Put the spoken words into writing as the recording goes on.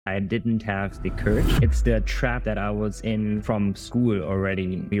I didn't have the courage. It's the trap that I was in from school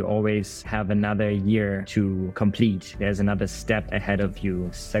already. You always have another year to complete. There's another step ahead of you.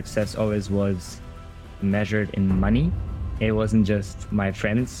 Success always was measured in money. It wasn't just my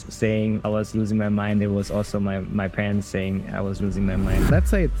friends saying I was losing my mind. It was also my parents saying I was losing my mind. Let's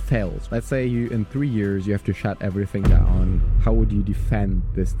say it fails. Let's say you in 3 years you have to shut everything down. How would you defend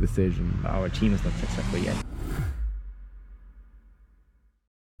this decision? Our team is not successful yet.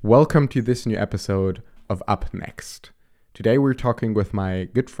 Welcome to this new episode of Up Next. Today we're talking with my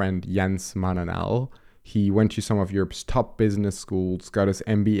good friend Jens Mannanal. He went to some of Europe's top business schools, got his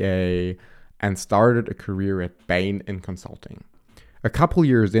MBA, and started a career at Bain in consulting. A couple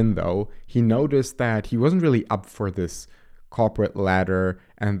years in though, he noticed that he wasn't really up for this corporate ladder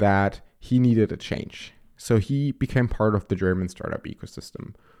and that he needed a change. So he became part of the German startup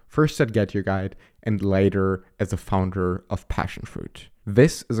ecosystem, first at Get Your Guide and later as a founder of Passion Fruit.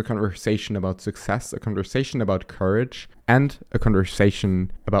 This is a conversation about success, a conversation about courage, and a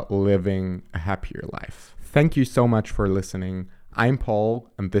conversation about living a happier life. Thank you so much for listening. I'm Paul,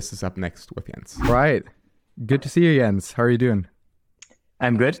 and this is Up Next with Jens. Right. Good to see you, Jens. How are you doing?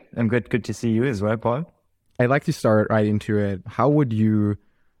 I'm good. Good to see you as well, Paul. I'd like to start right into it. How would you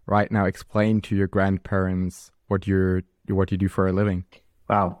right now explain to your grandparents what you do for a living?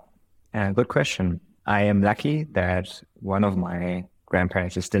 Wow. Good question. I am lucky that one of my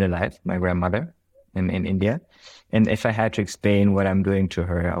grandparents is still alive, my grandmother in India. And if I had to explain what I'm doing to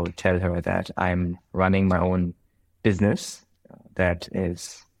her, I would tell her that I'm running my own business that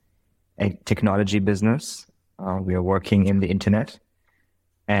is a technology business. We are working in the internet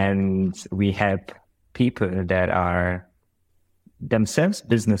and we help people that are themselves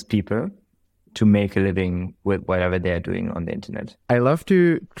business people to make a living with whatever they're doing on the internet. I love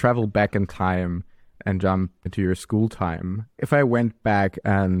to travel back in time and jump into your school time. If I went back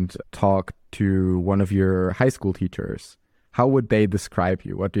and talked to one of your high school teachers, how would they describe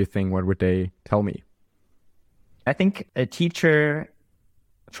you? What do you think? What would they tell me? I think a teacher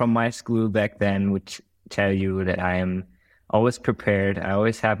from my school back then would tell you that I am always prepared. I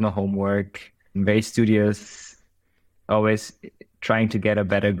always have my homework. I'm very studious, always trying to get a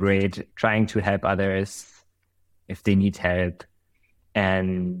better grade, trying to help others if they need help.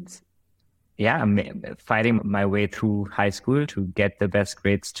 And yeah, I'm fighting my way through high school to get the best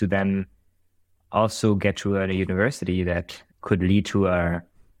grades to then also get to a university that could lead to a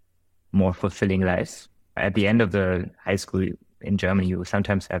more fulfilling life. At the end of the high school in Germany, you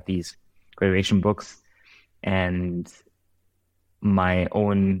sometimes have these graduation books, and my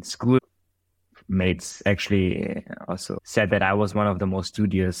own schoolmates actually also said that I was one of the most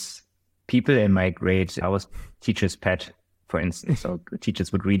studious people in my grade. I was teacher's pet, for instance. So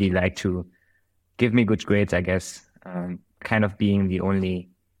teachers would really like to give me good grades, I guess, kind of being the only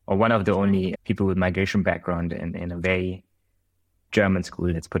or one of the only people with migration background in a very German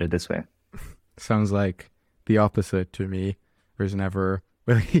school, let's put it this way. Sounds like the opposite to me. I was never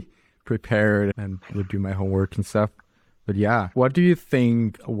really prepared and would do my homework and stuff. But yeah, what do you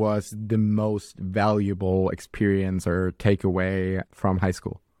think was the most valuable experience or takeaway from high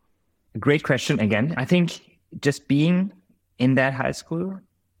school? Great question again. I think just being in that high school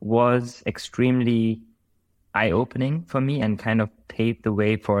was extremely eye-opening for me and kind of paved the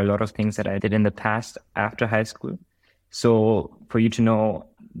way for a lot of things that I did in the past after high school. So for you to know,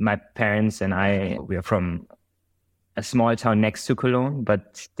 my parents and I, we are from a small town next to Cologne,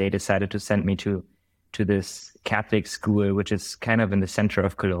 but they decided to send me to this Catholic school, which is kind of in the center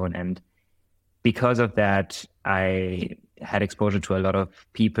of Cologne. And because of that, I had exposure to a lot of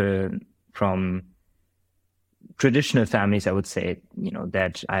people from traditional families, I would say,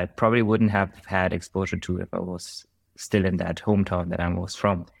 that I probably wouldn't have had exposure to if I was still in that hometown that I was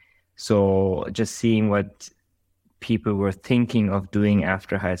from. So just seeing what people were thinking of doing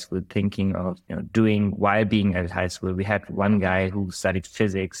after high school, thinking of doing while being at high school. We had one guy who studied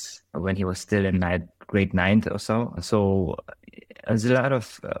physics when he was still in grade 9th or so. So there's a lot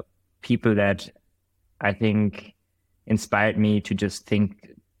of people that I think inspired me to just think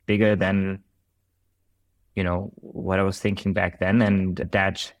bigger than what I was thinking back then, and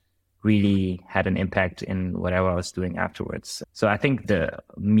that really had an impact in whatever I was doing afterwards. So I think the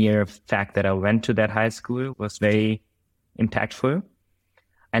mere fact that I went to that high school was very impactful.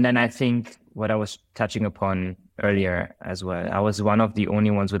 And then I think what I was touching upon earlier as well, I was one of the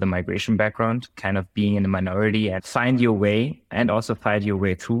only ones with a migration background, kind of being in a minority, and find your way and also find your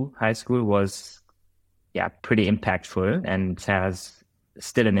way through high school was pretty impactful and has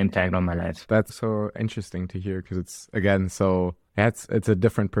still an impact on my life. That's so interesting to hear because it's, again, so it's a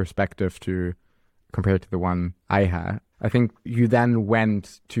different perspective to compared to the one I had. I think you then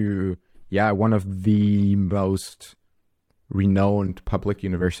went to, one of the most renowned public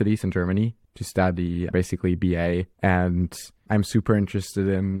universities in Germany to study basically BA. And I'm super interested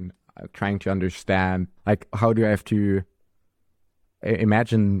in trying to understand, like, how do I have to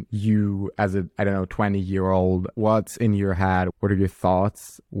imagine you as a, I don't know, 20-year-old? What's in your head? What are your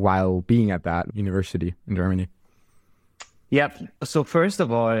thoughts while being at that university in Germany? Yeah. So first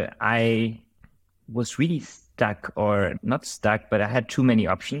of all, I was really stuck, or not stuck, but I had too many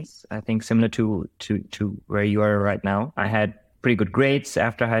options. I think similar to where you are right now. I had pretty good grades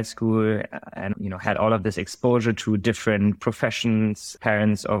after high school and, had all of this exposure to different professions,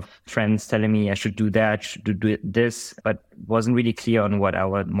 parents of friends telling me I should do that, should do this, but wasn't really clear on what I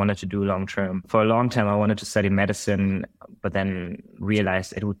wanted to do long term. For a long time, I wanted to study medicine, but then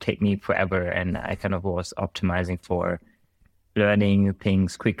realized it would take me forever. And I kind of was optimizing for learning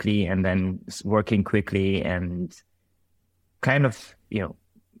things quickly and then working quickly and kind of,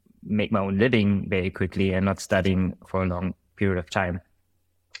 make my own living very quickly and not studying for a long period of time,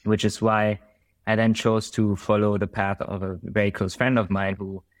 which is why I then chose to follow the path of a very close friend of mine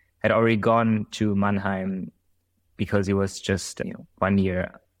who had already gone to Mannheim because he was just 1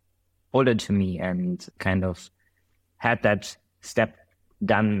 year older to me and kind of had that step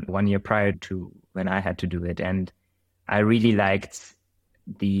done 1 year prior to when I had to do it. And I really liked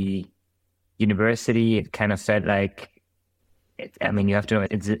the university. It kind of felt like, you have to know,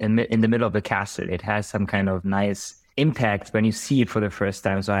 it's in the middle of the castle. It has some kind of nice impact when you see it for the first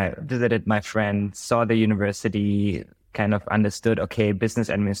time. So I visited my friend, saw the university, kind of understood, okay, business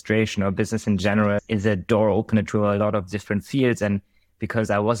administration or business in general is a door opener to a lot of different fields. And because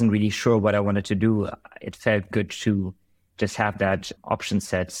I wasn't really sure what I wanted to do, it felt good to just have that option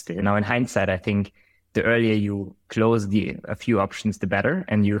set still. Now, in hindsight, I think the earlier you close a few options, the better,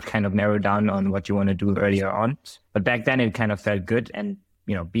 and you kind of narrow down on what you want to do earlier on. But back then it kind of felt good. And,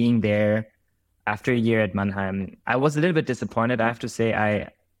 being there after a year at Mannheim, I was a little bit disappointed. I have to say,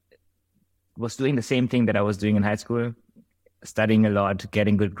 I was doing the same thing that I was doing in high school, studying a lot,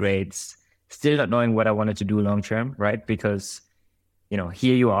 getting good grades, still not knowing what I wanted to do long term, right? Because,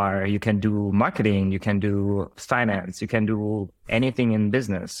 here you are, you can do marketing, you can do finance, you can do anything in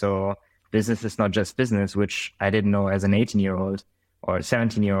business. So business is not just business, which I didn't know as an 18-year-old or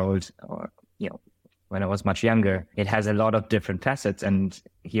 17-year-old or, when I was much younger. It has a lot of different facets. And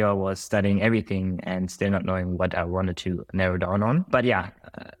here I was studying everything and still not knowing what I wanted to narrow down on. But yeah,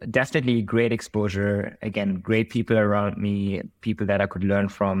 definitely great exposure. Again, great people around me, people that I could learn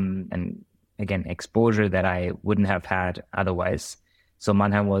from. And again, exposure that I wouldn't have had otherwise. So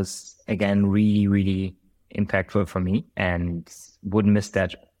Mannheim was, again, really, really impactful for me and wouldn't miss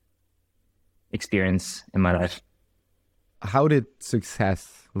that experience in my life. How did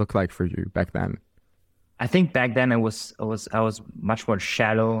success look like for you back then? I think back then I was much more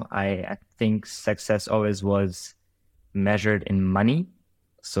shallow. I think success always was measured in money.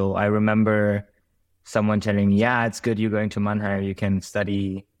 So I remember someone telling me, yeah, it's good you're going to Mannheim. You can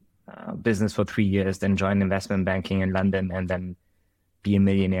study business for 3 years, then join investment banking in London, and then be a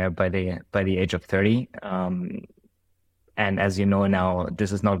millionaire by the age of 30. And as you know now,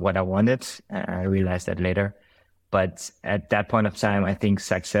 this is not what I wanted. I realized that later. But at that point of time, I think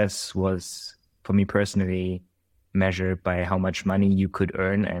success was, for me personally, measured by how much money you could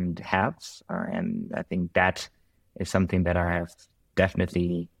earn and have. And I think that is something that I have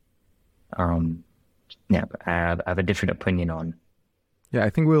definitely, I have a different opinion on. Yeah, I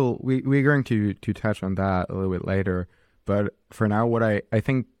think we're going to touch on that a little bit later. But for now, what I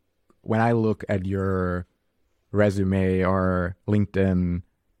think when I look at your resume or LinkedIn,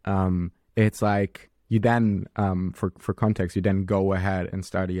 it's like you then, for context, you then go ahead and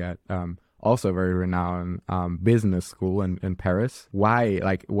study at also very renowned business school in Paris. Why?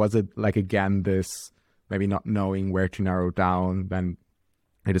 Like, was it like, again, this maybe not knowing where to narrow down, then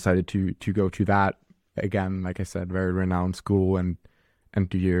I decided to go to that, again, like I said, very renowned school and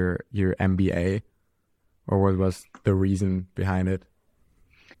do your MBA? Or what was the reason behind it?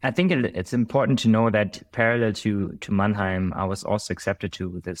 I think it's important to know that parallel to Mannheim, I was also accepted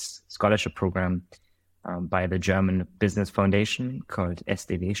to this scholarship program by the German Business Foundation called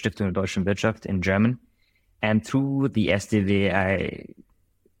SDW, Stiftung der Deutschen Wirtschaft in German. And through the SDW, I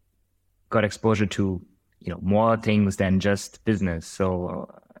got exposure to, more things than just business.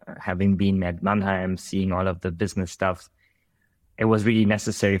 So having been at Mannheim, seeing all of the business stuff, it was really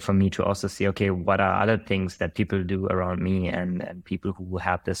necessary for me to also see, okay, what are other things that people do around me and people who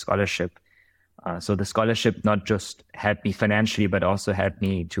have this scholarship. So the scholarship not just helped me financially, but also helped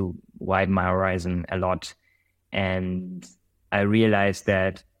me to widen my horizon a lot. And I realized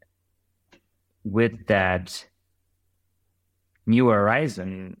that with that new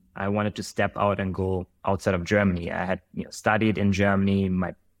horizon, I wanted to step out and go outside of Germany. I had studied in Germany.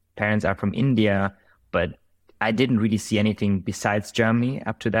 My parents are from India, but I didn't really see anything besides Germany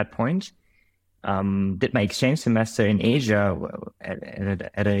up to that point. Did my exchange semester in Asia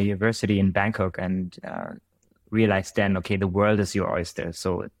at a university in Bangkok, and realized then, okay, the world is your oyster.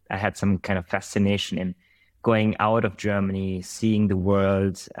 So I had some kind of fascination in going out of Germany, seeing the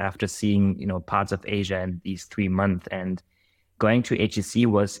world after seeing, parts of Asia in these 3 months. And going to HEC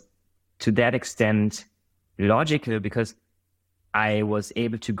was to that extent logical because I was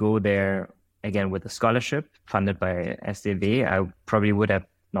able to go there again with a scholarship funded by SDW. I probably would have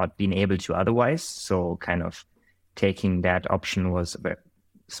not been able to otherwise. So kind of taking that option was very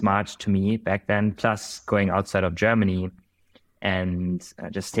smart to me back then, plus going outside of Germany and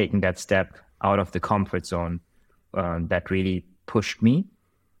just taking that step out of the comfort zone that really pushed me.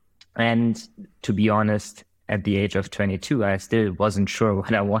 And to be honest, at the age of 22, I still wasn't sure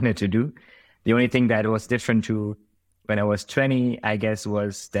what I wanted to do. The only thing that was different to when I was 20, I guess,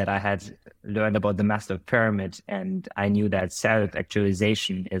 was that I had learned about the Maslow pyramid, and I knew that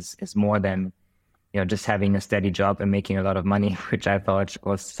self-actualization is more than just having a steady job and making a lot of money, which I thought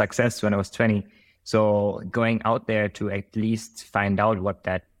was success when I was 20. So going out there to at least find out what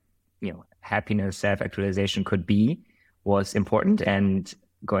that happiness, self-actualization could be was important, and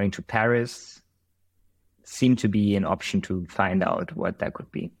going to Paris seemed to be an option to find out what that could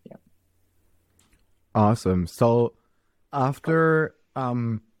be. Yeah. Awesome. So after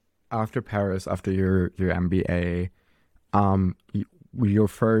Paris, after your MBA, your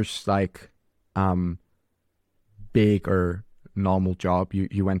first big or normal job,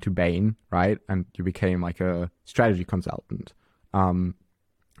 you went to Bain, right? And you became like a strategy consultant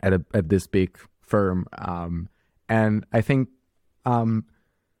at this big firm. And I think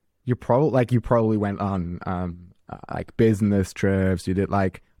you probably went on business trips. You did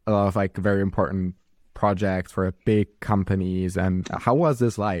like a lot of very important projects for big companies. And how was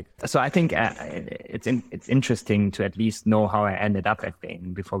this like? So I think it's interesting to at least know how I ended up at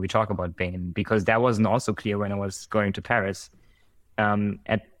Bain before we talk about Bain, because that wasn't also clear when I was going to Paris.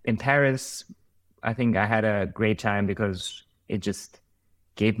 In Paris, I think I had a great time because it just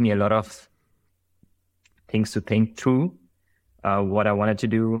gave me a lot of things to think through, what I wanted to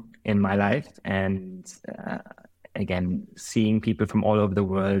do in my life. And again, seeing people from all over the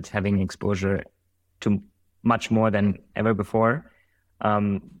world, having exposure to much more than ever before.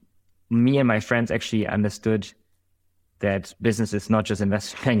 Me and my friends actually understood that business is not just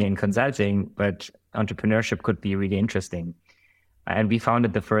investment banking and consulting, but entrepreneurship could be really interesting. And we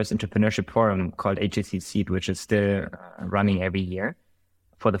founded the first entrepreneurship forum called HEC Seed, which is still running every year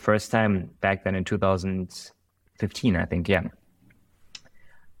for the first time back then in 2015, I think. Yeah.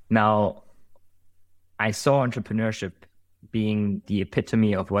 Now, I saw entrepreneurship being the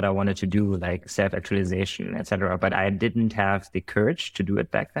epitome of what I wanted to do, like self-actualization, etc. But I didn't have the courage to do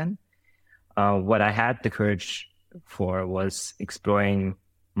it back then. What I had the courage for was exploring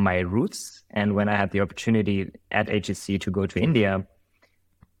my roots. And when I had the opportunity at HEC to go to India,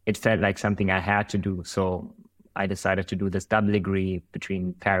 it felt like something I had to do. So I decided to do this double degree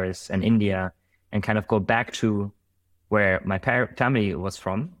between Paris and India and kind of go back to where my family was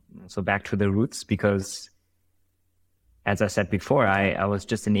from. So back to the roots, because as I said before, I was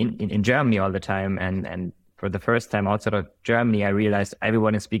just in Germany all the time. And for the first time outside of Germany, I realized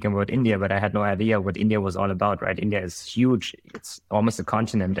everyone is speaking about India, but I had no idea what India was all about, right? India is huge. It's almost a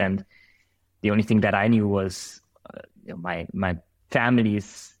continent. And the only thing that I knew was my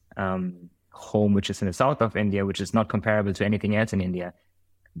family's home, which is in the south of India, which is not comparable to anything else in India.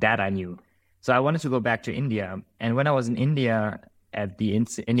 That I knew. So I wanted to go back to India. And when I was in India at the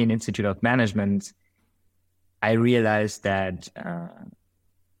Indian Institute of Management, I realized that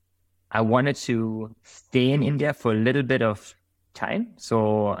I wanted to stay in India for a little bit of time.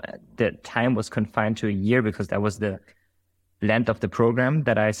 So the time was confined to a year because that was the length of the program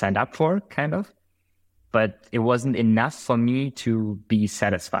that I signed up for, kind of. But it wasn't enough for me to be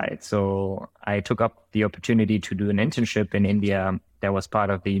satisfied. So I took up the opportunity to do an internship in India that was part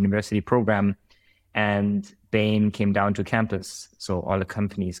of the university program. And Bain came down to campus. So all the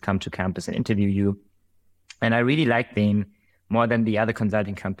companies come to campus and interview you. And I really liked Bain more than the other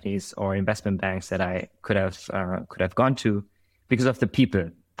consulting companies or investment banks that I could have gone to because of the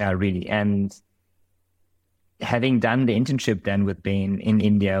people, really. And having done the internship then with Bain in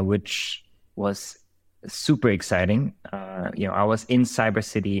India, which was super exciting. I was in Cyber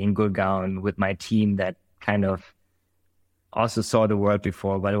City in Gurgaon with my team that kind of also saw the world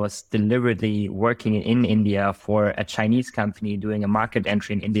before, but I was deliberately working in India for a Chinese company doing a market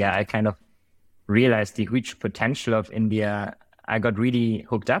entry in India. I kind of realized the huge potential of India. I got really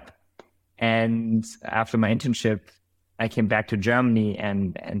hooked up. And after my internship, I came back to Germany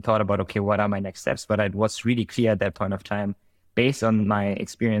and thought about, okay, what are my next steps? But it was really clear at that point of time, based on my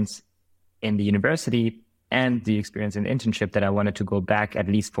experience in the university and the experience in the internship, that I wanted to go back at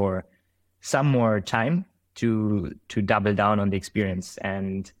least for some more time to double down on the experience.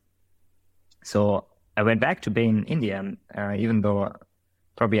 And so I went back to Bain, India, even though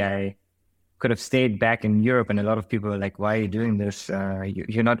probably I could have stayed back in Europe. And a lot of people are like, why are you doing this?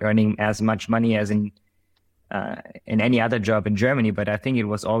 You're not earning as much money as in any other job in Germany. But I think it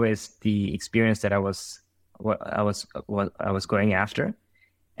was always the experience that I was going after.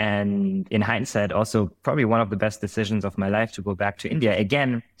 And in hindsight, also probably one of the best decisions of my life to go back to India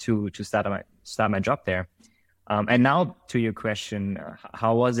again to start my job there. And now to your question,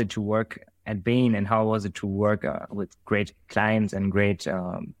 how was it to work at Bain, and how was it to work with great clients and great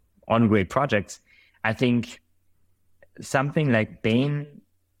projects? I think something like Bain,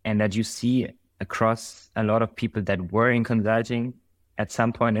 and that you see across a lot of people that were in consulting at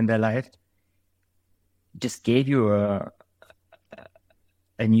some point in their life, just gave you a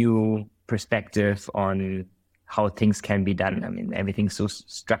new perspective on how things can be done. I mean, everything's so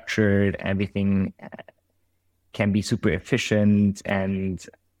structured, everything can be super efficient, and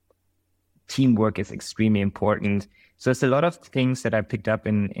teamwork is extremely important. So it's a lot of things that I picked up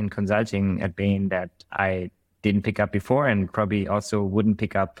in consulting at Bain that I didn't pick up before, and probably also wouldn't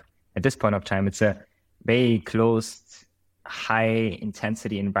pick up at this point of time. It's a very closed, high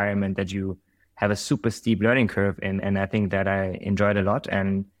intensity environment that you have a super steep learning curve in. And I think that I enjoyed a lot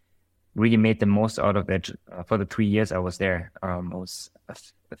and really made the most out of it for the 3 years I was there. I was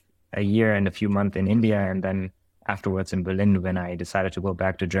a year and a few months in India, and then afterwards in Berlin, when I decided to go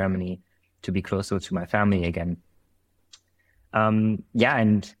back to Germany to be closer to my family again.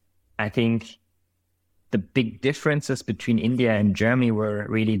 And I think the big differences between India and Germany were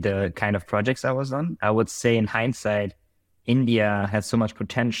really the kind of projects I was on. I would say in hindsight, India has so much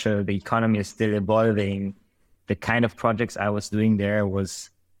potential. The economy is still evolving. The kind of projects I was doing there was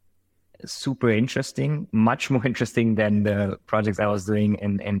super interesting, much more interesting than the projects I was doing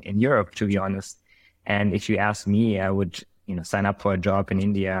in Europe, to be honest. And if you ask me, I would, sign up for a job in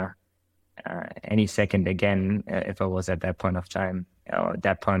India any second again, if I was at that point of time or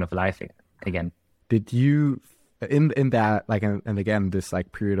that point of life again. Did you, in that, and again, this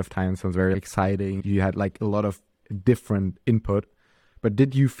period of time sounds very exciting. You had a lot of different input, but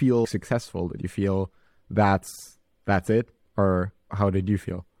did you feel successful? Did you feel that's it? Or how did you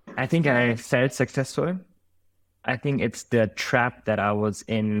feel? I think I felt successful. I think it's the trap that I was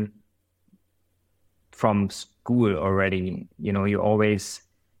in from school already. You always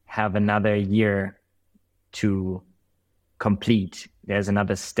have another year to complete. There's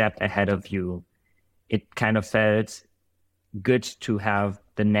another step ahead of you. It kind of felt good to have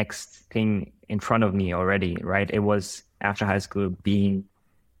the next thing in front of me already, right? It was after high school being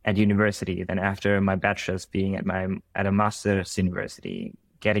at university, then after my bachelor's being at a master's university,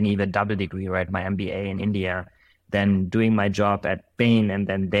 getting even double degree, right? My MBA in India, then doing my job at Bain. And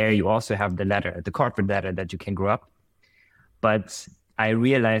then there you also have the corporate ladder that you can grow up. But I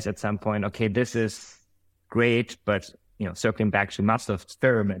realized at some point, okay, this is great, but circling back to Maslow's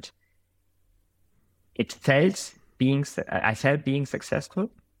pyramid, I felt being successful,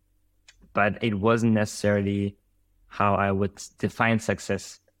 but it wasn't necessarily how I would define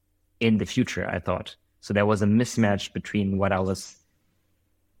success in the future, I thought. So there was a mismatch between what I was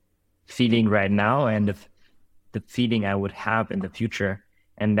feeling right now and the feeling I would have in the future.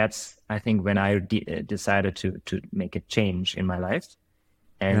 And that's, I think, when I decided to make a change in my life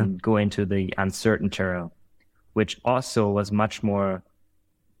and go into the uncertain terrain, which also was much more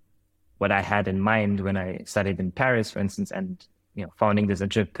what I had in mind when I studied in Paris, for instance, and founding this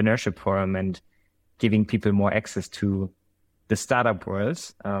entrepreneurship forum and giving people more access to the startup world.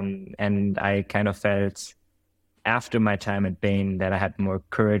 And I kind of felt after my time at Bain that I had more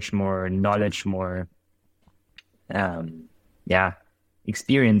courage, more knowledge, more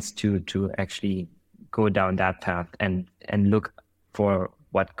experience to actually go down that path and look for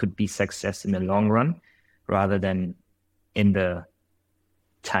what could be success in the long run rather than in the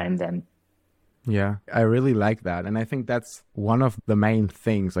time then. Yeah, I really like that. And I think that's one of the main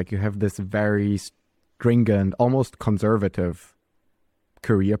things. You have this very stringent, almost conservative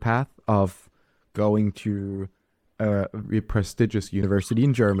career path of going to a prestigious university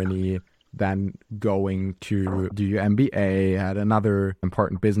in Germany, then going to do your MBA at another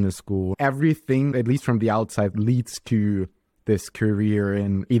important business school. Everything, at least from the outside, leads to this career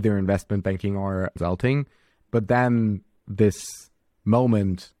in either investment banking or consulting. But then this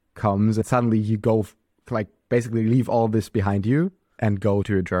moment comes and suddenly you go basically leave all this behind you and go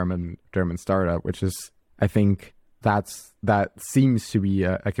to a German startup, which is, I think that seems to be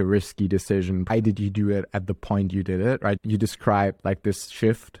like a risky decision. Why did you do it at the point you did it, right? You described like this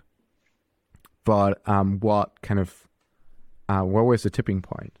shift, but what was the tipping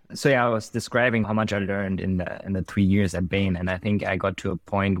point? So yeah, I was describing how much I learned in the 3 years at Bain, and I think I got to a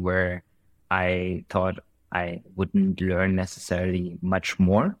point where I thought I wouldn't learn necessarily much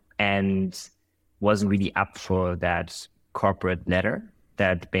more, and wasn't really up for that corporate ladder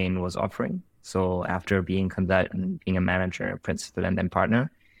that Bain was offering. So after being consultant, being a manager, principal, and then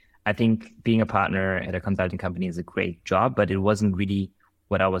partner, I think being a partner at a consulting company is a great job, but it wasn't really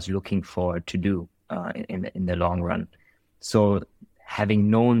what I was looking for to do in the long run. So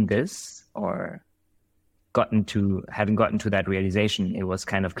having known this, or having gotten to that realization, it was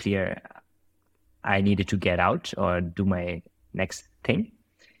kind of clear I needed to get out or do my next thing.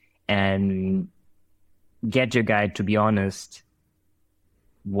 And Get Your Guide, to be honest,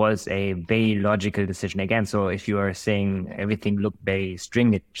 was a very logical decision again. So if you are saying everything looked very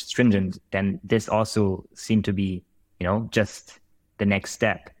stringent, then this also seemed to be, just the next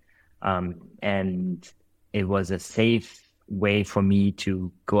step. And it was a safe way for me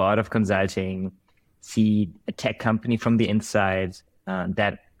to go out of consulting, see a tech company from the inside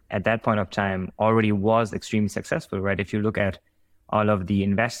that at that point of time already was extremely successful, right? If you look at all of the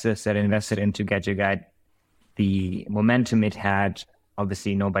investors that invested into Get Your Guide, the momentum it had,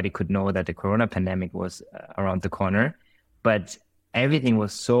 obviously nobody could know that the Corona pandemic was around the corner, but everything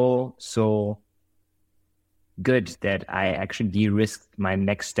was so good that I actually de-risked my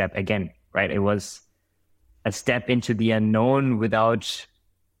next step again, right? It was a step into the unknown without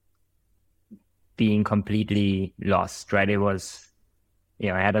being completely lost, right? It was, I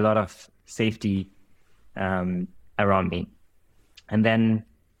had a lot of safety around me. And then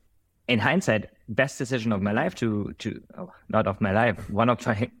in hindsight, best decision of my life not of my life, one of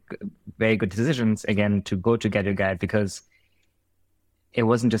my very good decisions, again, to go to Get Your Guide, because it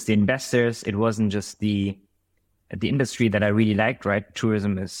wasn't just the investors, it wasn't just the industry that I really liked, right?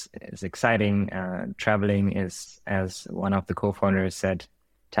 Tourism is exciting. Traveling is, as one of the co-founders said,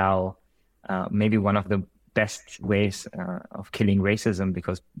 Tao, maybe one of the best ways of killing racism,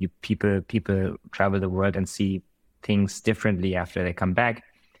 because people travel the world and see things differently after they come back.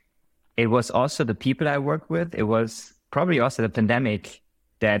 It was also the people I work with. It was probably also the pandemic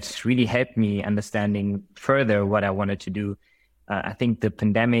that really helped me understanding further what I wanted to do. I think the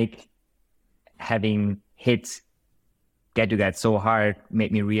pandemic, having hit Get Your Guide so hard,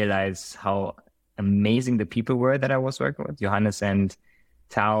 made me realize how amazing the people were that I was working with. Johannes and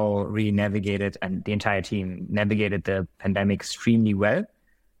Tao really navigated, and the entire team navigated the pandemic extremely well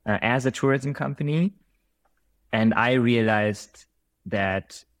as a tourism company. And I realized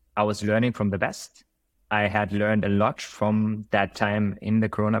that I was learning from the best. I had learned a lot from that time in the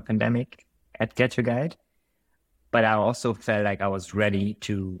Corona pandemic at Get Your Guide, but I also felt like I was ready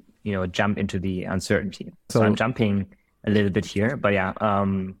to, jump into the uncertainty. So I'm jumping a little bit here, but yeah,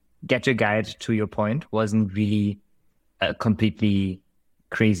 Get Your Guide, to your point, wasn't really a completely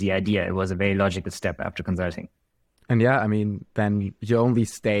crazy idea. It was a very logical step after consulting. And yeah, I mean, then you only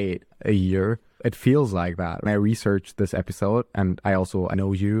stayed a year. It feels like that. When I researched this episode, and I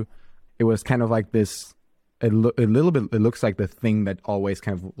know you, it was kind of like this, a little bit, it looks like the thing that always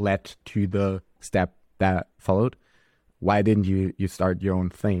kind of led to the step that followed. Why didn't you start your own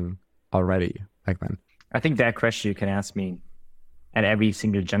thing already back then? I think that question you can ask me at every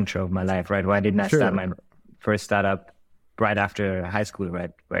single juncture of my life, right? Why didn't I start my first startup right after high school,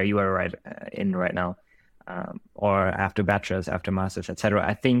 right? Where you are right now, or after bachelor's, after master's, etc.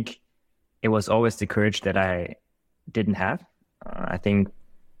 I think it was always the courage that I didn't have. I think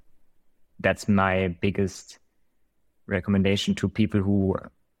that's my biggest recommendation to people who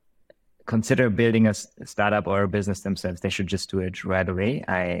consider building a startup or a business themselves. They should just do it right away.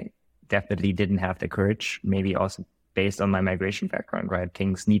 I definitely didn't have the courage, maybe also based on my migration background, right?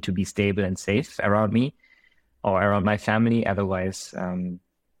 Things need to be stable and safe around me or around my family. Otherwise,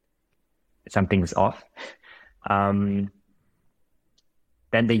 something is off. Then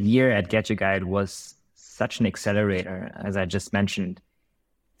the year at Get Your Guide was such an accelerator, as I just mentioned.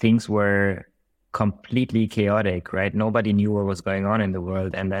 Things were completely chaotic, right? Nobody knew what was going on in the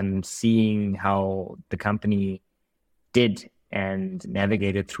world. And then seeing how the company did and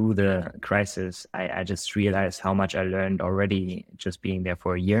navigated through the crisis, I just realized how much I learned already just being there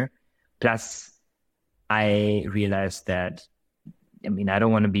for a year. Plus, I realized that, I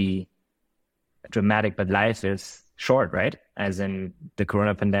don't want to be dramatic, but life is short, right? As in, the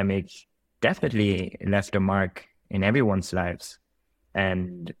Corona pandemic definitely left a mark in everyone's lives.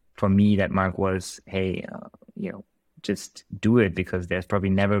 And for me, that mark was, hey, just do it, because there's probably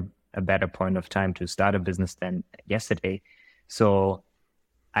never a better point of time to start a business than yesterday. So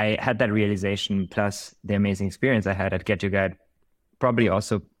I had that realization, plus the amazing experience I had at Get Your Guide, probably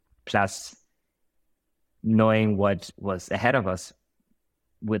also plus knowing what was ahead of us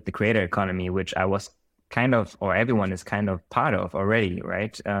with the creator economy, which I was kind of, or everyone is kind of part of already,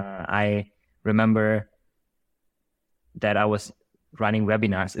 right? I remember that I was running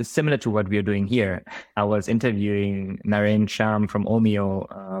webinars. It's similar to what we're doing here. I was interviewing Naren Sham from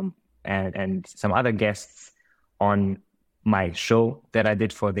Omeo and some other guests on my show that I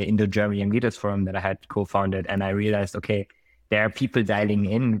did for the Indo-German Young Leaders Forum that I had co-founded. And I realized, okay, there are people dialing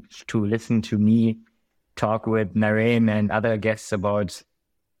in to listen to me talk with Naren and other guests about,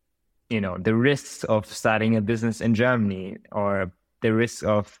 the risks of starting a business in Germany, or the risks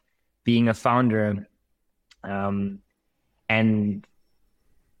of being a founder. And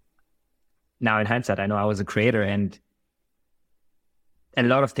now in hindsight, I know I was a creator, and a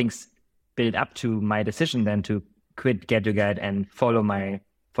lot of things built up to my decision then to quit Get Your Guide and follow my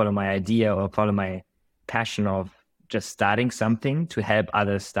idea, or follow my passion of just starting something to help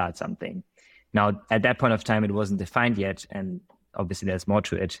others start something. Now, at that point of time, it wasn't defined yet. And obviously there's more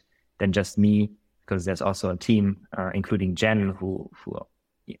to it than just me, because there's also a team, including Jen, who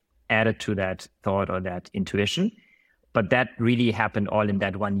added to that thought or that intuition. But that really happened all in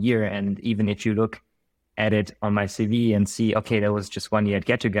that 1 year. And even if you look at it on my CV and see, okay, that was just 1 year at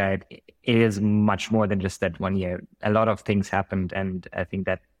Get Your Guide, it is much more than just that 1 year. A lot of things happened. And I think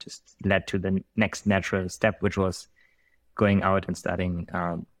that just led to the next natural step, which was going out and starting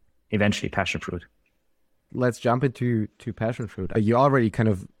eventually Passion Fruit. Let's jump into Passion Fruit. You already kind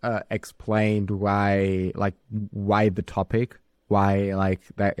of explained why the topic, why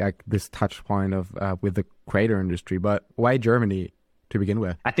this touch point of with the creator industry, but why Germany to begin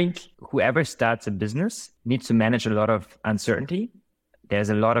with? I think whoever starts a business needs to manage a lot of uncertainty. There's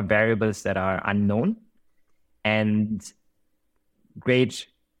a lot of variables that are unknown, and great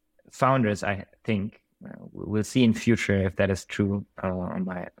founders, I think, we'll see in future if that is true,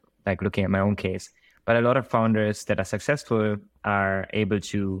 looking at my own case. But a lot of founders that are successful are able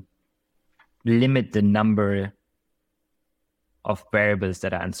to limit the number of variables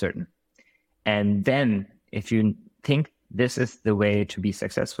that are uncertain. And then if you think this is the way to be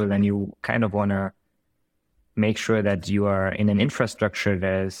successful, then you kind of want to make sure that you are in an infrastructure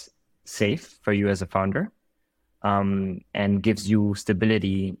that is safe for you as a founder, and gives you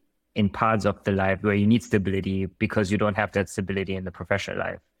stability in parts of the life where you need stability, because you don't have that stability in the professional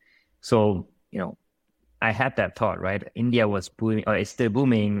life. So, I had that thought, right? India was booming, or is still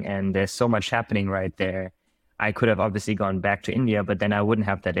booming, and there's so much happening right there. I could have obviously gone back to India, but then I wouldn't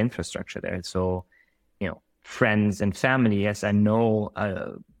have that infrastructure there. So, friends and family, yes, I know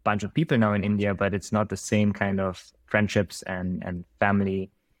a bunch of people now in India, but it's not the same kind of friendships and family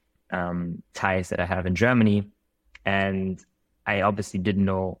ties that I have in Germany. And I obviously didn't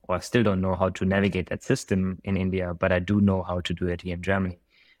know, or still don't know, how to navigate that system in India, but I do know how to do it here in Germany.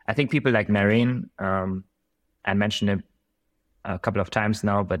 I think people like Naren, I mentioned him a couple of times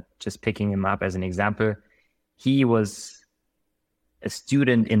now, but just picking him up as an example, he was a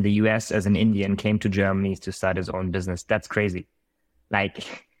student in the US as an Indian, came to Germany to start his own business. That's crazy.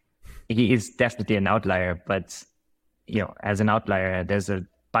 He is definitely an outlier, but as an outlier, there's a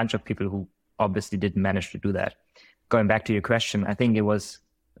bunch of people who obviously didn't manage to do that. Going back to your question, I think it was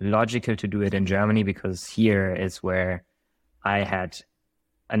logical to do it in Germany, because here is where I had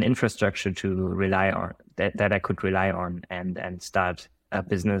an infrastructure to rely on, that I could rely on, and start a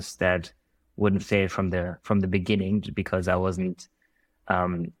business that wouldn't fail from the beginning, because I wasn't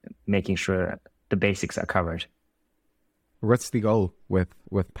making sure the basics are covered. What's the goal with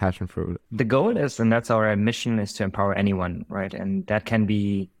Passion Fruit? The goal is, and that's our mission, is to empower anyone, right? And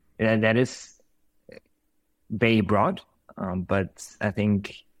that is very broad, but I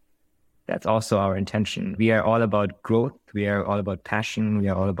think that's also our intention. We are all about growth. We are all about passion. We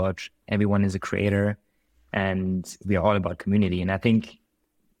are all about everyone is a creator, and we are all about community. And I think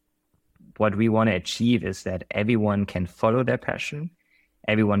what we want to achieve is that everyone can follow their passion.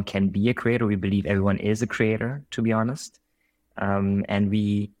 Everyone can be a creator. We believe everyone is a creator, to be honest. And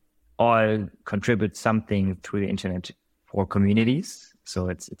we all contribute something through the internet for communities. So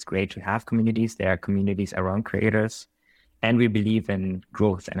it's great to have communities. There are communities around creators. And we believe in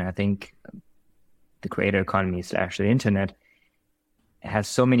growth. And I think the creator economy / the internet has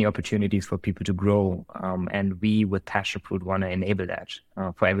so many opportunities for people to grow. And we with Passion Fruit want to enable that.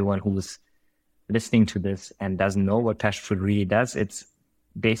 For everyone who's listening to this and doesn't know what Passion Fruit really does, it's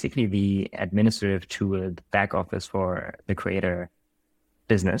basically the administrative tool, the back office for the creator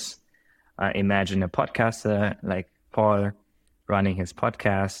business. Imagine a podcaster like Paul running his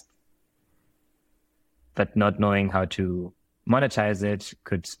podcast, but not knowing how to monetize it,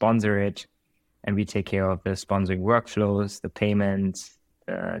 could sponsor it. And we take care of the sponsoring workflows, the payments,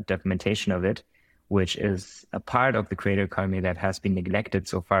 documentation of it, which is a part of the creator economy that has been neglected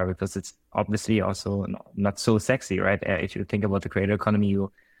so far because it's obviously also not so sexy, right? If you think about the creator economy,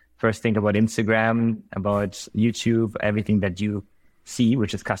 you first think about Instagram, about YouTube, everything that you see,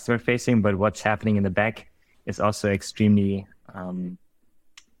 which is customer facing, but what's happening in the back is also extremely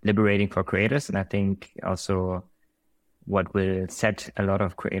liberating for creators. And I think also what will set a lot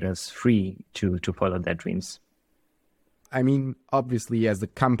of creators free to follow their dreams. I mean, obviously, as a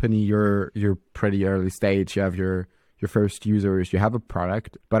company, you're pretty early stage. You have your first users, you have a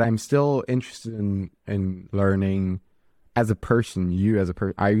product, but I'm still interested in learning as a person. You as a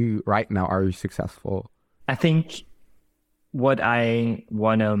person, are you successful? I think what I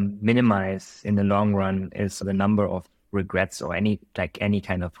want to minimize in the long run is the number of regrets or any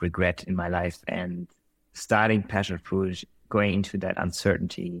kind of regret in my life. And starting Passion Fruit, going into that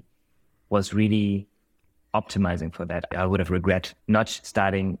uncertainty, was really optimizing for that. I would have regret not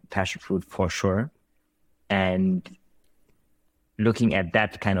starting Passion Fruit for sure. And looking at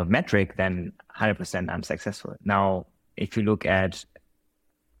that kind of metric, then 100% I'm successful. Now, if you look at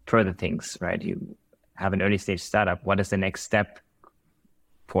further things, right? You have an early stage startup. What is the next step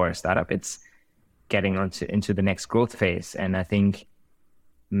for a startup? It's getting into the next growth phase. And I think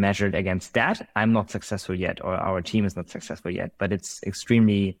measured against that, I'm not successful yet, or our team is not successful yet, but it's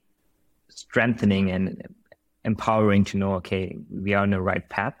extremely strengthening and empowering to know, okay, we are on the right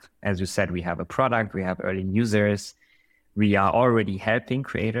path. As you said, we have a product, we have early users, we are already helping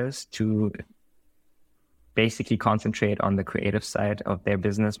creators to basically concentrate on the creative side of their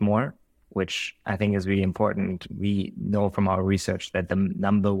business more, which I think is really important. We know from our research that the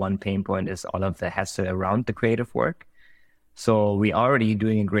number one pain point is all of the hassle around the creative work. So we're already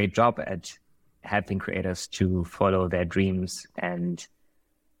doing a great job at helping creators to follow their dreams and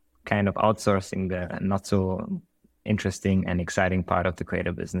kind of outsourcing the not so interesting and exciting part of the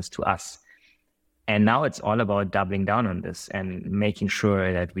creative business to us. And now it's all about doubling down on this and making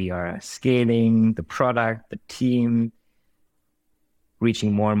sure that we are scaling the product, the team,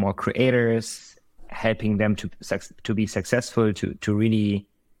 reaching more and more creators, helping them to be successful, to really,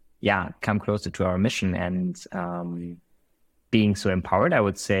 come closer to our mission. And being so empowered, I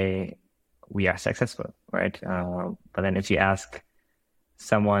would say we are successful, right? But then if you ask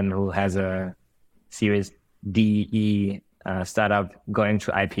someone who has a Series DE startup going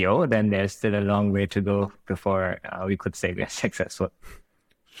to IPO, then there's still a long way to go before we could say we are successful.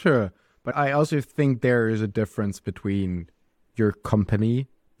 Sure. But I also think there is a difference between your company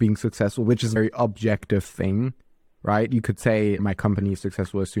being successful, which is a very objective thing, right? You could say my company is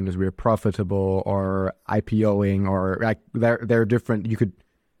successful as soon as we're profitable or IPOing, or like they're different. You could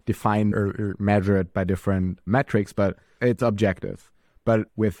define or measure it by different metrics, but it's objective. But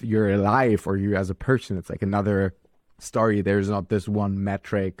with your life or you as a person, it's like another story. There's not this one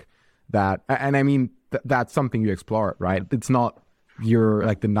metric that, and I mean, that's something you explore, right? It's not your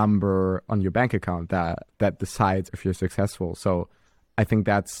like the number on your bank account that decides if you're successful. So I think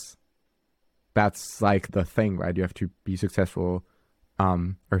that's like the thing, right? You have to be successful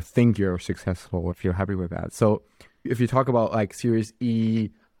or think you're successful if you're happy with that. So if you talk about like Series E,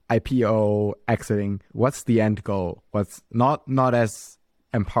 IPO, exiting, what's the end goal? What's not as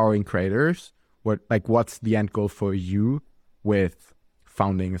empowering creators? What's the end goal for you with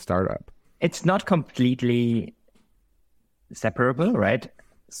founding a startup? It's not completely separable, right?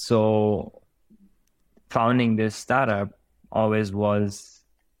 So founding this startup always was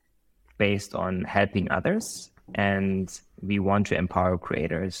based on helping others, and we want to empower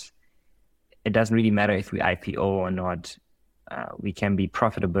creators. It doesn't really matter if we IPO or not. We can be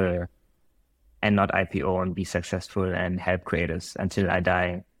profitable and not IPO and be successful and help creators until I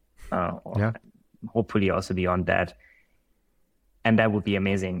die, or hopefully also beyond that. And that would be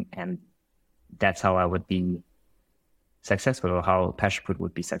amazing. And that's how I would be successful, or how Passion Fruit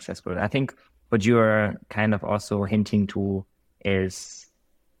would be successful. I think what you're kind of also hinting to is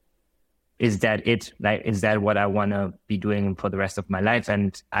that it? Like, is that what I want to be doing for the rest of my life?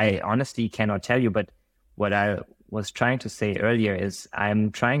 And I honestly cannot tell you, but what I was trying to say earlier is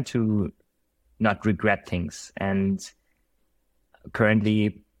I'm trying to not regret things. And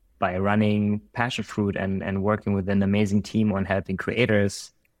currently, by running Passion Fruit and working with an amazing team on helping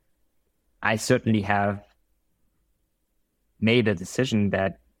creators, I certainly have made a decision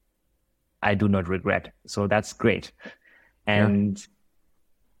that I do not regret. So that's great. And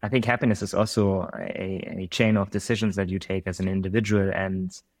I think happiness is also a chain of decisions that you take as an individual.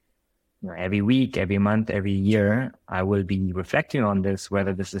 And every week, every month, every year, I will be reflecting on this,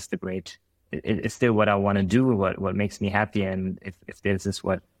 whether this is it's still what I want to do, what makes me happy. And if this is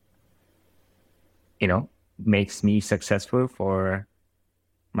what, makes me successful for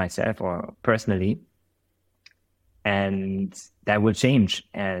myself or personally, and that will change.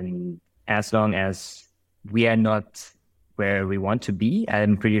 And as long as we are not where we want to be,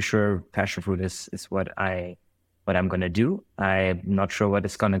 I'm pretty sure passion fruit is what I'm going to do. I'm not sure what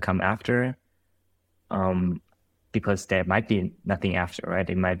is going to come after, because there might be nothing after, right?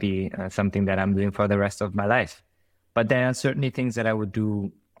 It might be something that I'm doing for the rest of my life. But there are certainly things that I would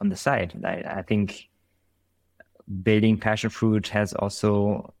do on the side. I think building passion fruit has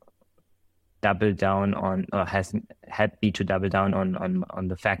also doubled down on, or has had me to double down on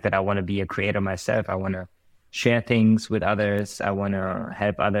the fact that I want to be a creator myself. I want to share things with others. I want to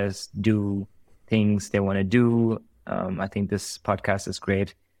help others do things they want to do. I think this podcast is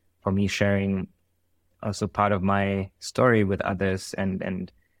great for me, sharing also part of my story with others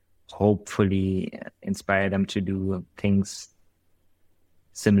and hopefully inspire them to do things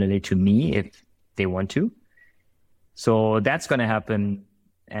similarly to me if they want to. So that's going to happen.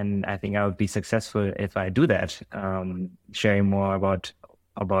 And I think I would be successful if I do that, sharing more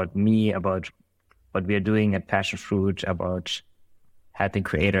about me, about what we are doing at Passion Fruit, about helping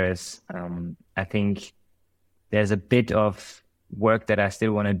creators. I think there's a bit of work that I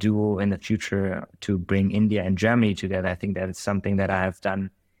still want to do in the future to bring India and Germany together. I think that is something that I have done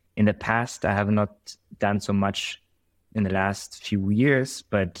in the past. I have not done so much in the last few years,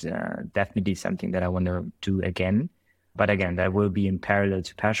 but definitely something that I want to do again. But again, that will be in parallel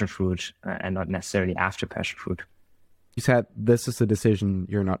to Passion Fruit and not necessarily after Passion Fruit. You said this is a decision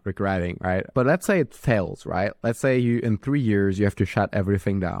you're not regretting, right? But let's say it fails, right? Let's say in 3 years, you have to shut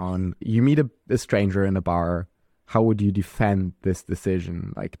everything down. You meet a stranger in a bar. How would you defend this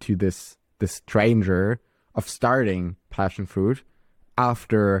decision, like to this stranger of starting Passion Fruit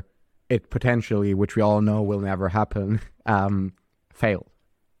after it potentially, which we all know will never happen, failed?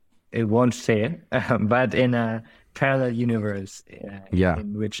 It won't fail, but in a parallel universe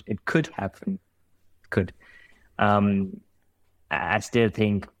in which it could happen, I still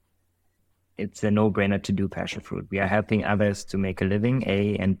think it's a no-brainer to do Passion Fruit. We are helping others to make a living,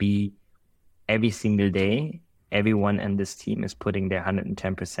 A, and B, every single day, everyone in this team is putting their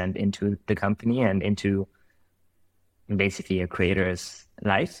 110% into the company and into basically a creator's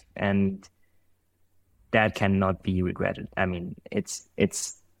life. And that cannot be regretted. I mean, it's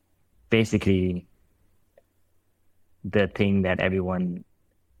basically the thing that everyone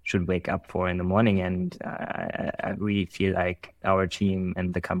should wake up for in the morning. And I really feel like our team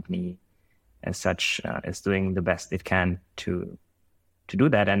and the company as such is doing the best it can to do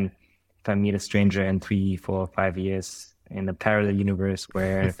that. And if I meet a stranger in 3, 4, 5 years in a parallel universe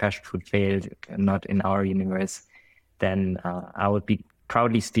where Passion Fruit failed, not in our universe, then I would be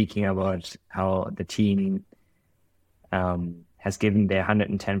proudly speaking about how the team has given their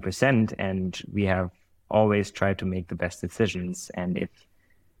 110%, and we have always tried to make the best decisions. And if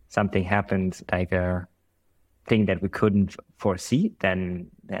something happened, like a thing that we couldn't foresee, then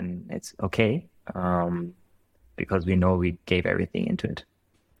it's okay, because we know we gave everything into it.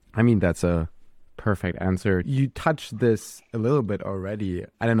 I mean, that's a perfect answer. You touched this a little bit already.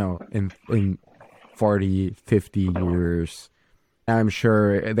 I don't know, in 40, 50 years, I'm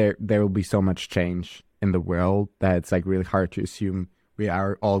sure there will be so much change in the world that it's like really hard to assume we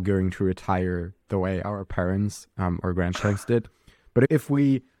are all going to retire the way our parents or grandparents did. But if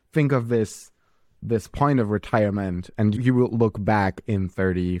we think of this point of retirement and you will look back in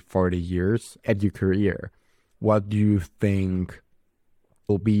 30, 40 years at your career, what do you think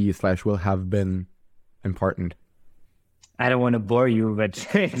will be / will have been important? I don't want to bore you, but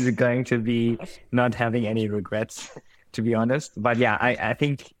it's going to be not having any regrets, to be honest. But yeah, I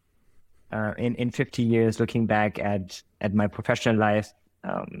think in 50 years, looking back at my professional life,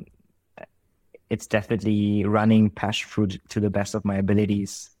 it's definitely running Passion Fruit to the best of my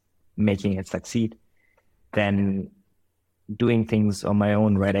abilities, making it succeed, then doing things on my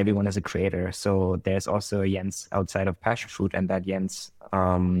own, right? Everyone is a creator. So there's also a Jens outside of Passion Fruit, and that Jens,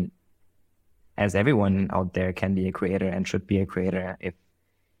 as everyone out there, can be a creator and should be a creator if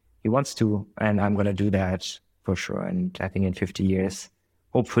he wants to. And I'm going to do that for sure. And I think in 50 years,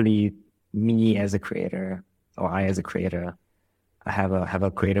 hopefully me as a creator, or I as a creator, I have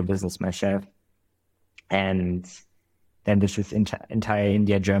a creator business myself. And then this is entire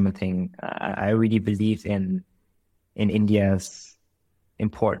India-German thing. I really believe in India's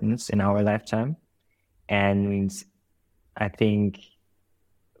importance in our lifetime. And I think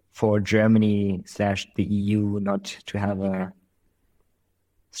for Germany / the EU not to have a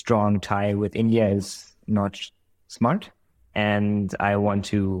strong tie with India is not smart. And I want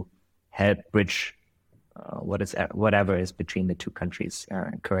to help bridge whatever is between the two countries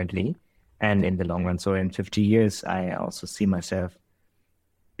currently and in the long run. So in 50 years, I also see myself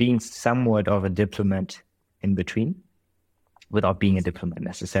being somewhat of a diplomat in between, without being a diplomat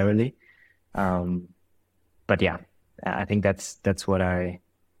necessarily. But yeah, I think that's what I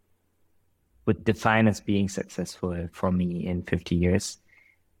would define as being successful for me in 50 years.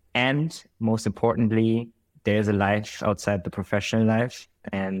 And most importantly, there's a life outside the professional life.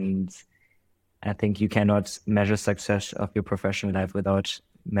 And I think you cannot measure success of your professional life without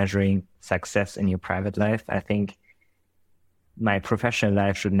measuring success in your private life. I think my professional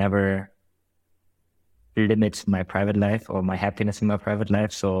life should never limit my private life or my happiness in my private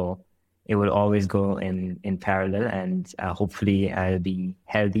life. So it will always go in parallel, and hopefully I'll be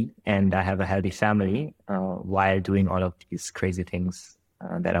healthy and I have a healthy family while doing all of these crazy things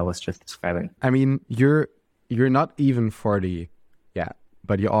that I was just describing. I mean, you're not even 40 yet,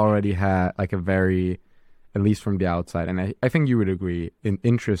 but you already had like a very, at least from the outside, and I think you would agree, an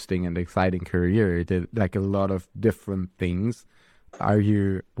interesting and exciting career. You did like a lot of different things. Are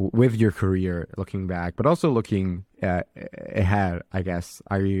you, with your career, looking back, but also looking ahead, I guess,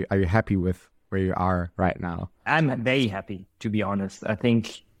 are you happy with where you are right now? I'm very happy, to be honest. I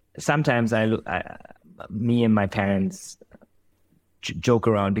think sometimes me and my parents joke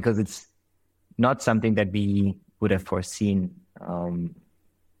around because it's not something that we would have foreseen.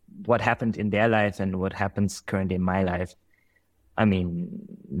 What happened in their life and what happens currently in my life. I mean,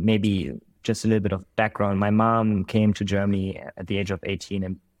 maybe just a little bit of background. My mom came to Germany at the age of 18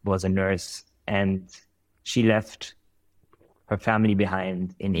 and was a nurse, and she left her family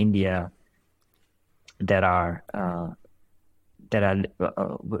behind in India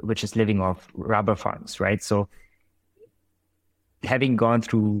which is living off rubber farms, right? So having gone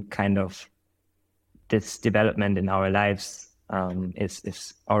through kind of this development in our lives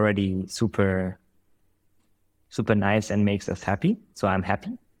is already super, super nice and makes us happy. So I'm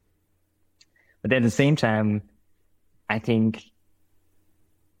happy. But at the same time, I think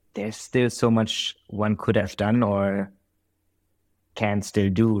there's still so much one could have done or can still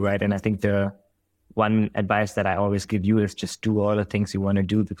do, right? And I think the one advice that I always give you is just do all the things you want to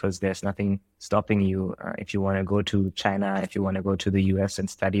do, because there's nothing stopping you. If you want to go to China, if you want to go to the US and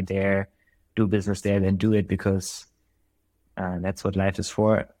study there, do business there, then do it, because that's what life is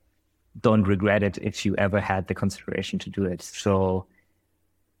for. Don't regret it if you ever had the consideration to do it. So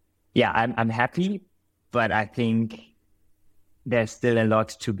yeah, I'm happy, but I think there's still a lot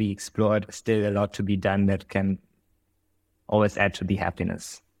to be explored, still a lot to be done that can always add to the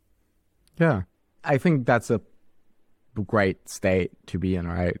happiness. Yeah, I think that's a great state to be in,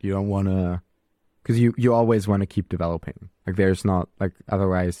 right? You don't want to, because you always want to keep developing. Like there's not, like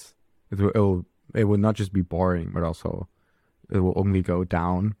otherwise it will not just be boring, but also it will only go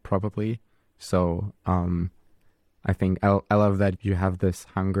down probably. So I think I love that you have this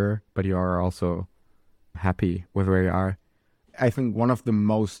hunger, but you are also happy with where you are. I think one of the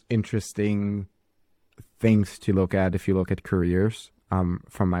most interesting things to look at, if you look at careers,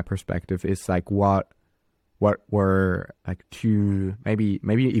 from my perspective, is like what were like two, maybe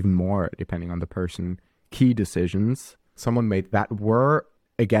even more, depending on the person, key decisions someone made that were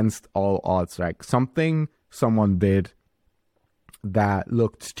against all odds, like something someone did that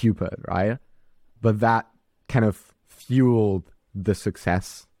looked stupid, right? But that kind of fueled the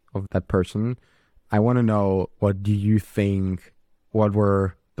success of that person. I want to know, what do you think, what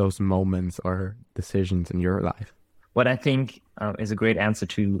were those moments or decisions in your life? What I think is a great answer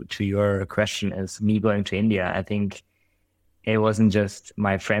to your question is me going to India. I think it wasn't just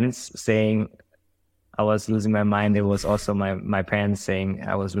my friends saying I was losing my mind. It was also my parents saying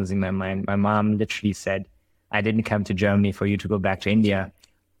I was losing my mind. My mom literally said, I didn't come to Germany for you to go back to India.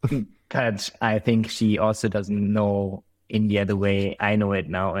 But I think she also doesn't know India the way I know it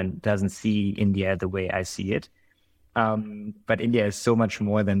now and doesn't see India the way I see it. But India is so much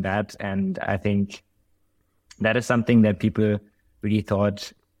more than that. And I think that is something that people really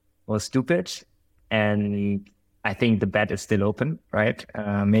thought was stupid. And I think the bet is still open, right?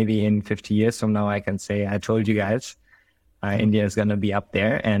 Maybe in 50 years from now, I can say, I told you guys, India is going to be up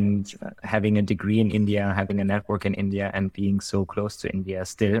there. And having a degree in India, having a network in India, and being so close to India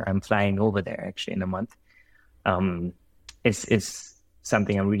still, I'm flying over there actually in a month, is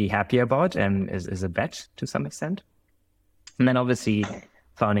something I'm really happy about and is a bet to some extent. And then obviously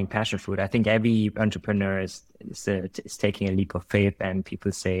founding Passion Fruit, I think every entrepreneur is taking a leap of faith, and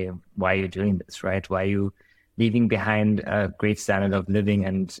people say, why are you doing this, right? Why are you leaving behind a great standard of living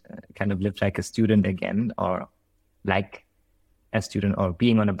and kind of live like a student again, or like a student or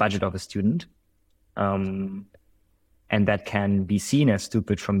being on a budget of a student. And that can be seen as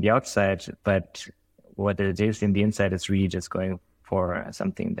stupid from the outside, but what it is in the inside is really just going for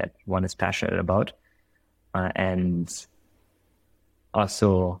something that one is passionate about. And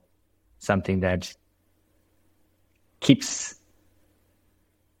also something that keeps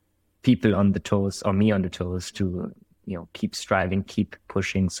people on the toes, or me on the toes, to keep striving, keep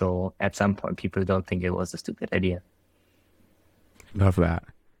pushing. So at some point, people don't think it was a stupid idea. Love that.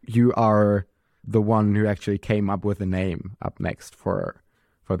 You are the one who actually came up with a name, Up Next, for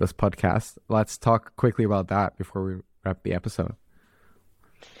this podcast. Let's talk quickly about that before we wrap the episode.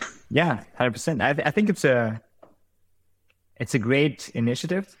 Yeah, 100%. I think it's a great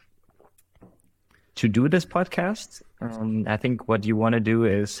initiative to do this podcast. I think what you want to do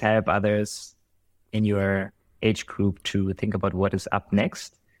is help others in your age group to think about what is up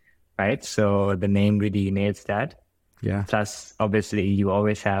next, right? So the name really nails that. Yeah. Plus, obviously, you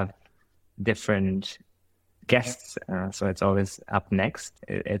always have different guests, so it's always up next.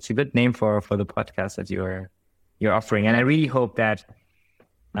 It's a good name for the podcast that you're offering, and I really hope that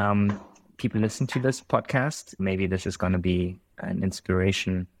people listen to this podcast. Maybe this is going to be an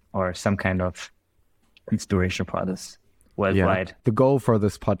inspiration or some kind of inspiration for others worldwide. Yeah. The goal for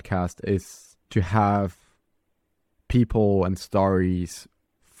this podcast is to have people and stories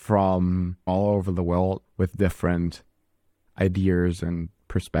from all over the world with different ideas and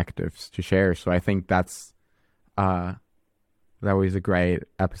perspectives to share. So I think that was a great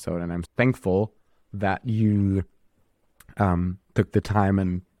episode, and I'm thankful that you took the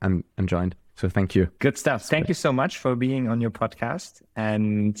time and joined. So thank you. Good stuff. Thank you so much for being on your podcast,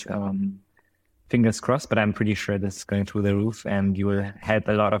 and fingers crossed, but I'm pretty sure this is going through the roof, and you will help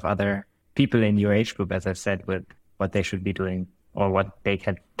a lot of other people in your age group, as I said, with what they should be doing or what they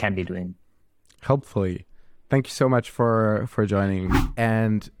can be doing. Hopefully. Thank you so much for joining.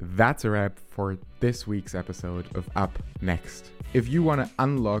 And that's a wrap for this week's episode of Up Next. If you want to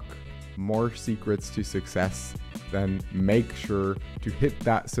unlock more secrets to success, then make sure to hit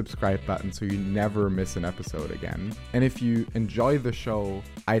that subscribe button so you never miss an episode again. And if you enjoy the show,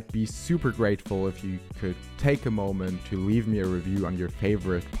 I'd be super grateful if you could take a moment to leave me a review on your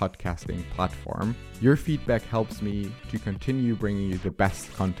favorite podcasting platform. Your feedback helps me to continue bringing you the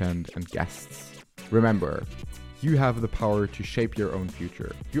best content and guests. Remember, you have the power to shape your own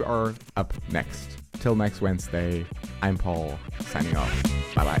future. You are up next. Till next Wednesday, I'm Paul, signing off.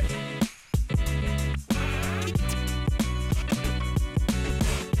 Bye-bye.